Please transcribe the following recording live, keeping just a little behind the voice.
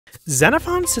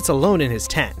Xenophon sits alone in his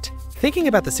tent, thinking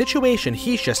about the situation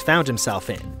he's just found himself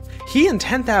in. He and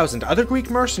 10,000 other Greek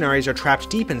mercenaries are trapped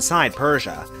deep inside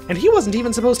Persia, and he wasn't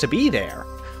even supposed to be there.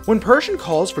 When Persian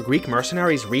calls for Greek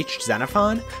mercenaries reached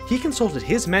Xenophon, he consulted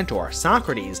his mentor,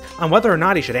 Socrates, on whether or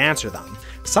not he should answer them.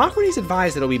 Socrates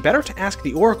advised that it would be better to ask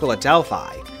the oracle at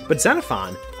Delphi, but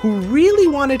Xenophon, who really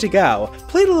wanted to go,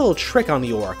 played a little trick on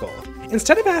the oracle.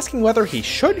 Instead of asking whether he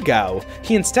should go,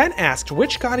 he instead asked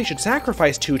which god he should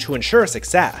sacrifice to ensure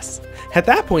success. At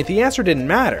that point, the answer didn't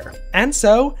matter, and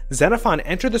so Xenophon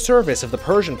entered the service of the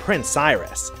Persian prince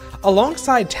Cyrus.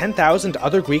 Alongside 10,000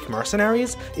 other Greek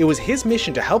mercenaries, it was his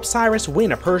mission to help Cyrus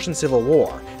win a Persian civil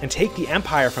war and take the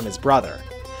empire from his brother.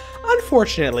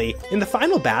 Unfortunately, in the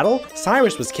final battle,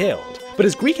 Cyrus was killed, but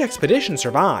his Greek expedition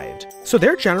survived, so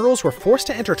their generals were forced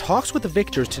to enter talks with the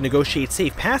victors to negotiate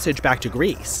safe passage back to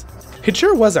Greece. It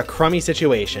sure was a crummy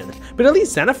situation, but at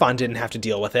least Xenophon didn't have to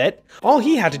deal with it. All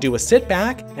he had to do was sit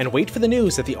back and wait for the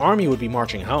news that the army would be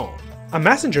marching home. A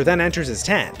messenger then enters his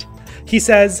tent. He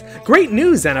says, "Great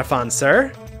news, Xenophon,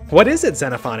 sir." "What is it?"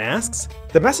 Xenophon asks.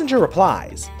 The messenger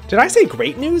replies, "Did I say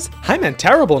great news? I meant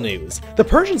terrible news. The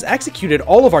Persians executed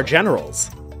all of our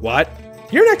generals." "What?"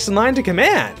 "You're next in line to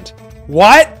command."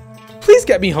 "What?" "Please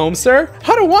get me home, sir.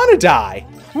 I don't want to die."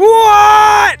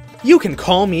 "What?" You can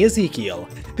call me Ezekiel.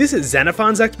 This is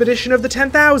Xenophon's expedition of the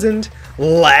 10,000.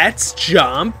 Let's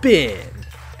jump in.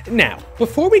 Now,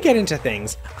 before we get into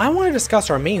things, I want to discuss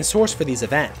our main source for these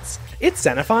events. It's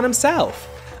Xenophon himself.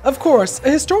 Of course,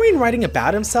 a historian writing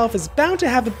about himself is bound to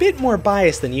have a bit more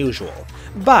bias than usual.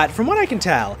 But from what I can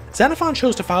tell, Xenophon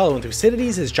chose to follow in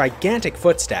Thucydides' gigantic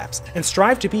footsteps and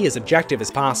strive to be as objective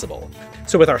as possible.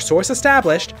 So with our source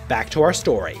established, back to our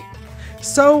story.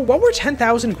 So, what were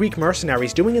 10,000 Greek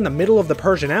mercenaries doing in the middle of the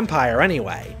Persian Empire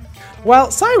anyway?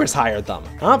 Well, Cyrus hired them,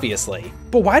 obviously.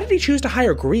 But why did he choose to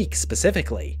hire Greeks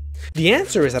specifically? The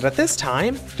answer is that at this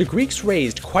time, the Greeks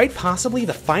raised quite possibly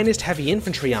the finest heavy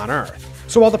infantry on Earth.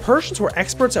 So while the Persians were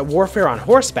experts at warfare on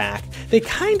horseback, they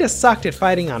kinda sucked at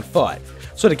fighting on foot.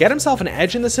 So to get himself an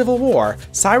edge in the civil war,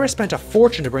 Cyrus spent a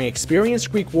fortune to bring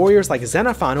experienced Greek warriors like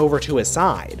Xenophon over to his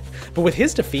side. But with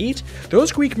his defeat,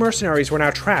 those Greek mercenaries were now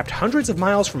trapped hundreds of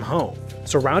miles from home,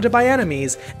 surrounded by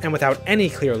enemies, and without any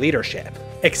clear leadership.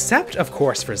 Except, of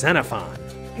course, for Xenophon.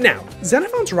 Now,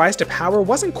 Xenophon's rise to power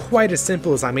wasn't quite as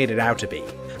simple as I made it out to be.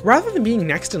 Rather than being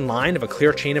next in line of a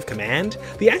clear chain of command,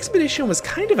 the expedition was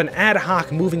kind of an ad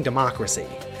hoc moving democracy.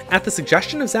 At the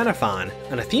suggestion of Xenophon,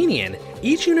 an Athenian,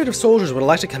 each unit of soldiers would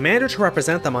elect a commander to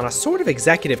represent them on a sort of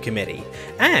executive committee,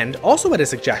 and, also at his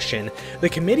suggestion, the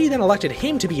committee then elected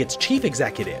him to be its chief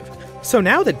executive. So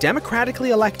now the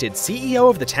democratically elected CEO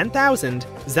of the 10,000,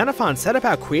 Xenophon set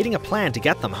about creating a plan to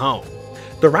get them home.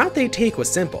 The route they'd take was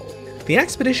simple. The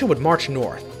expedition would march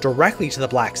north, directly to the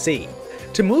Black Sea.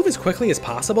 To move as quickly as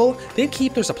possible, they'd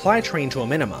keep their supply train to a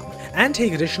minimum, and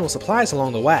take additional supplies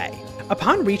along the way.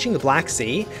 Upon reaching the Black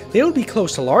Sea, they would be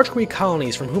close to large Greek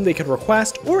colonies from whom they could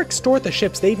request or extort the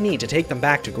ships they'd need to take them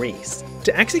back to Greece.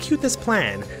 To execute this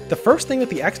plan, the first thing that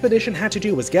the expedition had to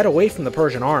do was get away from the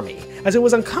Persian army, as it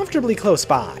was uncomfortably close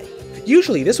by.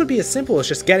 Usually this would be as simple as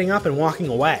just getting up and walking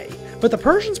away, but the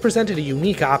Persians presented a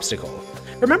unique obstacle.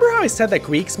 Remember how I said that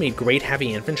Greeks made great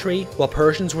heavy infantry, while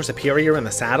Persians were superior in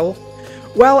the saddle?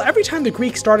 Well, every time the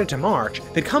Greeks started to march,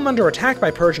 they'd come under attack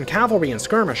by Persian cavalry and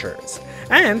skirmishers.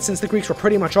 And since the Greeks were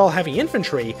pretty much all heavy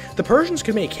infantry, the Persians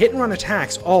could make hit-and-run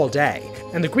attacks all day,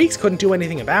 and the Greeks couldn't do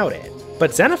anything about it.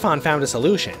 But Xenophon found a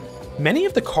solution. Many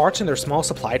of the carts in their small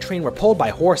supply train were pulled by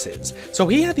horses, so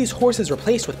he had these horses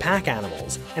replaced with pack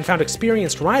animals, and found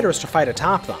experienced riders to fight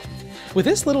atop them. With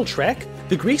this little trick,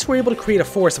 the Greeks were able to create a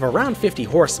force of around 50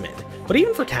 horsemen, but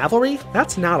even for cavalry,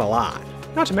 that's not a lot.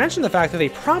 Not to mention the fact that they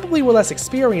probably were less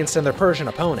experienced than their Persian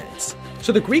opponents.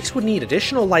 So the Greeks would need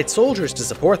additional light soldiers to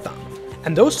support them,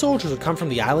 and those soldiers would come from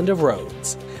the island of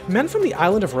Rhodes. Men from the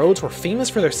island of Rhodes were famous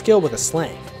for their skill with a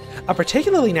sling. A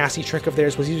particularly nasty trick of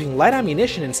theirs was using lead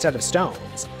ammunition instead of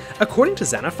stones. According to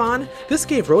Xenophon, this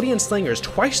gave Rhodian slingers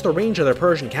twice the range of their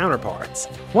Persian counterparts.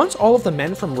 Once all of the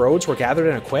men from Rhodes were gathered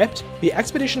and equipped, the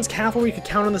expedition's cavalry could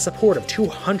count on the support of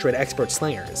 200 expert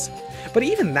slingers. But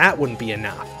even that wouldn't be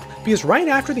enough, because right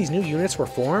after these new units were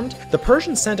formed, the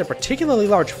Persians sent a particularly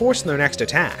large force in their next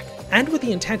attack, and with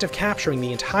the intent of capturing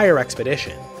the entire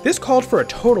expedition. This called for a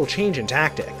total change in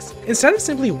tactics. Instead of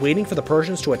simply waiting for the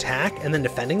Persians to attack and then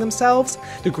defending themselves,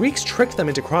 the Greeks tricked them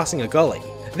into crossing a gully.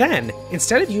 Then,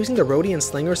 instead of using the Rhodian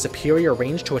slingers' superior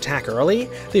range to attack early,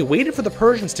 they waited for the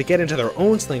Persians to get into their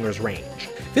own slingers' range.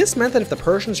 This meant that if the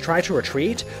Persians tried to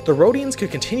retreat, the Rhodians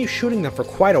could continue shooting them for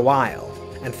quite a while.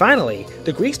 And finally,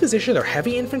 the Greeks positioned their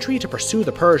heavy infantry to pursue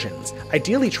the Persians,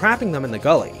 ideally trapping them in the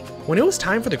gully. When it was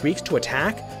time for the Greeks to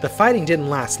attack, the fighting didn't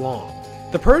last long.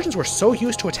 The Persians were so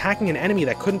used to attacking an enemy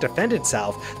that couldn't defend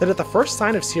itself that at the first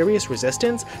sign of serious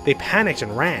resistance, they panicked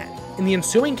and ran. In the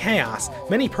ensuing chaos,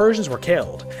 many Persians were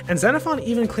killed, and Xenophon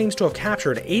even claims to have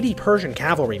captured 80 Persian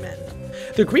cavalrymen.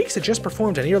 The Greeks had just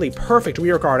performed a nearly perfect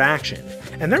rearguard action,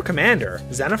 and their commander,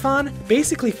 Xenophon,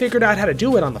 basically figured out how to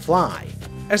do it on the fly.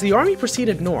 As the army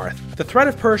proceeded north, the threat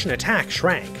of Persian attack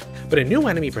shrank, but a new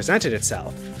enemy presented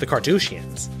itself, the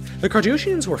Carduchians. The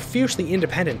Carduchians were fiercely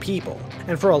independent people,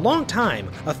 and for a long time,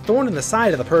 a thorn in the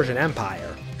side of the Persian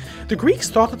Empire. The Greeks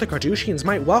thought that the Carduchians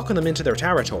might welcome them into their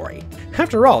territory.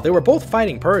 After all, they were both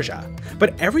fighting Persia,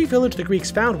 but every village the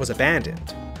Greeks found was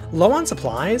abandoned. Low on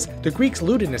supplies, the Greeks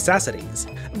looted necessities,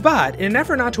 but in an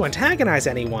effort not to antagonize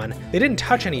anyone, they didn't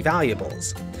touch any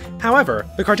valuables. However,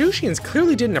 the Carduchians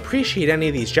clearly didn't appreciate any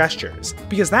of these gestures,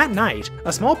 because that night,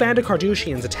 a small band of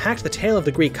Carduchians attacked the tail of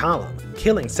the Greek column,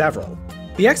 killing several.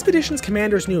 The expedition's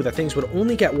commanders knew that things would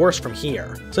only get worse from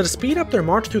here, so to speed up their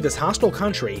march through this hostile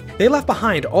country, they left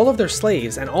behind all of their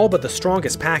slaves and all but the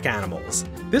strongest pack animals.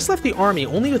 This left the army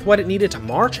only with what it needed to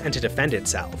march and to defend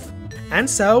itself. And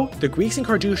so, the Greeks and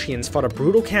Carduchians fought a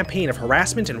brutal campaign of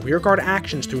harassment and rearguard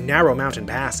actions through narrow mountain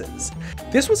passes.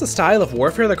 This was a style of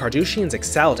warfare the Carduchians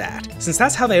excelled at, since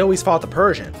that's how they always fought the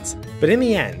Persians. But in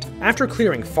the end, after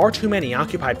clearing far too many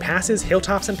occupied passes,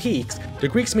 hilltops, and peaks, the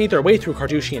Greeks made their way through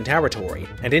Carduchian territory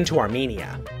and into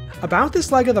Armenia. About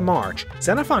this leg of the march,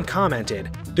 Xenophon commented,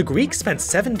 "The Greeks spent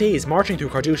 7 days marching through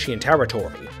Carduchian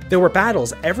territory. There were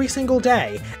battles every single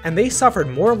day, and they suffered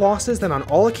more losses than on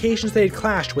all occasions they had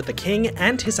clashed with the king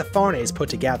and Tissaphernes put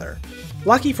together."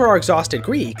 Lucky for our exhausted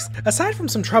Greeks, aside from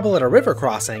some trouble at a river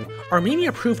crossing,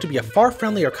 Armenia proved to be a far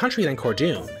friendlier country than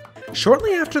Kordun.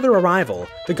 Shortly after their arrival,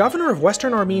 the governor of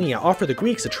Western Armenia offered the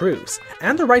Greeks a truce,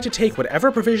 and the right to take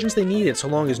whatever provisions they needed so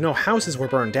long as no houses were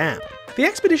burned down. The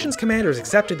expedition's commanders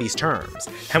accepted these terms,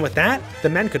 and with that, the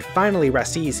men could finally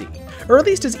rest easy. Or at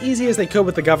least as easy as they could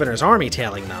with the governor's army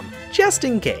tailing them, just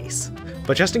in case.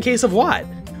 But just in case of what?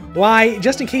 Why,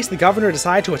 just in case the governor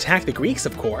decided to attack the Greeks,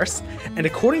 of course. And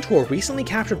according to a recently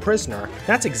captured prisoner,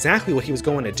 that's exactly what he was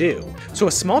going to do. So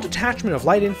a small detachment of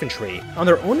light infantry, on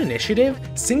their own initiative,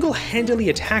 single-handedly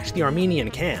attacked the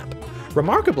Armenian camp.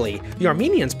 Remarkably, the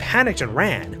Armenians panicked and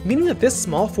ran, meaning that this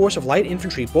small force of light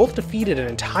infantry both defeated an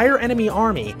entire enemy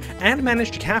army and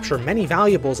managed to capture many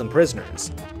valuables and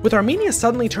prisoners. With Armenia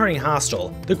suddenly turning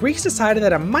hostile, the Greeks decided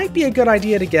that it might be a good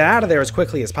idea to get out of there as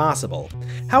quickly as possible.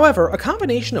 However, a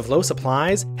combination of low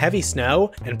supplies, heavy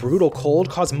snow, and brutal cold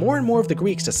caused more and more of the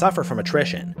Greeks to suffer from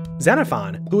attrition.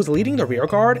 Xenophon, who was leading the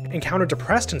rearguard, encountered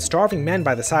depressed and starving men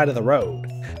by the side of the road.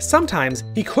 Sometimes,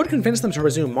 he could convince them to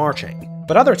resume marching,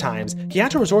 but other times, he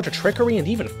had to resort to trickery and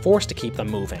even force to keep them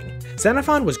moving.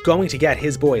 Xenophon was going to get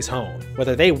his boys home,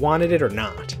 whether they wanted it or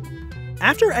not.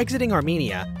 After exiting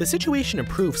Armenia, the situation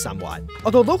improved somewhat,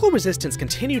 although local resistance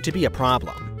continued to be a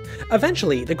problem.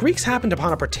 Eventually, the Greeks happened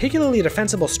upon a particularly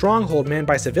defensible stronghold manned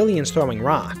by civilians throwing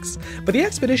rocks, but the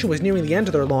expedition was nearing the end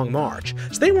of their long march,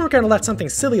 so they weren't going to let something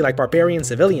silly like barbarian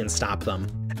civilians stop them.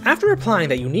 After applying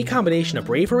that unique combination of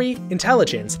bravery,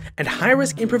 intelligence, and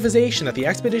high-risk improvisation that the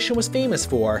expedition was famous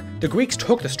for, the Greeks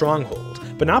took the stronghold,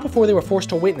 but not before they were forced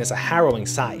to witness a harrowing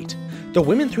sight. The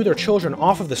women threw their children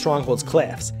off of the stronghold's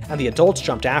cliffs, and the adults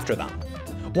jumped after them.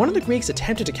 One of the Greeks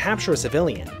attempted to capture a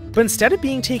civilian, but instead of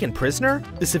being taken prisoner,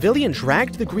 the civilian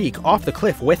dragged the Greek off the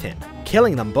cliff with him,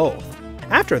 killing them both.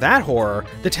 After that horror,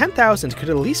 the 10,000 could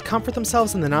at least comfort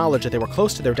themselves in the knowledge that they were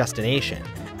close to their destination.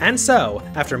 And so,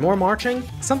 after more marching,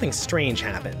 something strange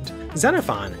happened.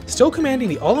 Xenophon, still commanding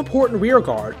the all-important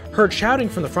rearguard, heard shouting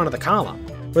from the front of the column.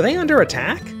 Were they under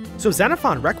attack? So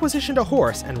Xenophon requisitioned a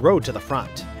horse and rode to the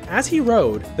front. As he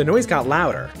rode, the noise got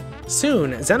louder.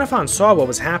 Soon, Xenophon saw what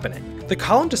was happening. The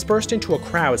column dispersed into a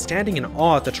crowd standing in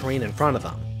awe at the terrain in front of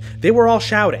them. They were all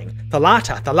shouting,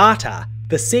 "Thalata, Thalata!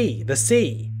 The sea, the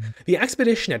sea!" The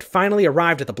expedition had finally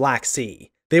arrived at the Black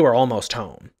Sea. They were almost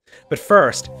home. But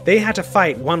first, they had to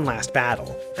fight one last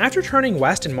battle. After turning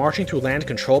west and marching through land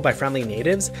controlled by friendly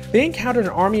natives, they encountered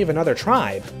an army of another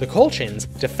tribe, the Colchians,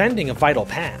 defending a vital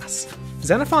pass.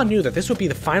 Xenophon knew that this would be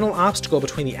the final obstacle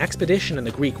between the expedition and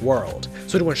the Greek world,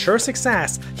 so to ensure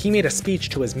success, he made a speech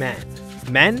to his men.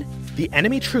 "Men, the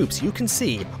enemy troops you can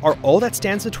see are all that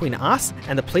stands between us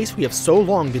and the place we have so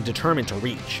long been determined to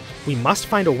reach. We must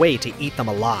find a way to eat them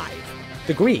alive."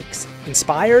 The Greeks,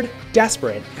 inspired,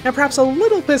 desperate, and perhaps a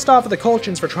little pissed off at the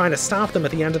Colchians for trying to stop them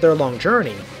at the end of their long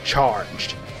journey,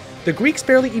 charged. The Greeks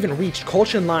barely even reached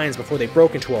Colchian lines before they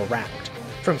broke into a rout.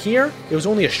 From here, it was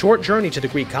only a short journey to the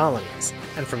Greek colonies,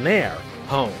 and from there,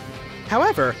 home.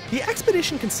 However, the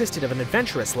expedition consisted of an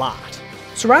adventurous lot.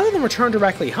 So rather than return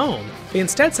directly home, they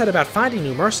instead set about finding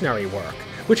new mercenary work,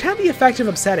 which had the effect of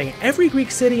upsetting every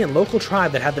Greek city and local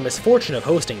tribe that had the misfortune of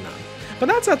hosting them. But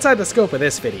that's outside the scope of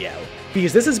this video,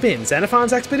 because this has been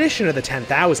Xenophon's expedition of the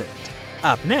 10,000.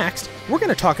 Up next, we're going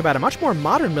to talk about a much more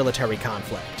modern military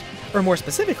conflict, or more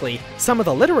specifically, some of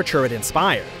the literature it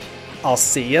inspired. I'll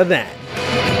see you then.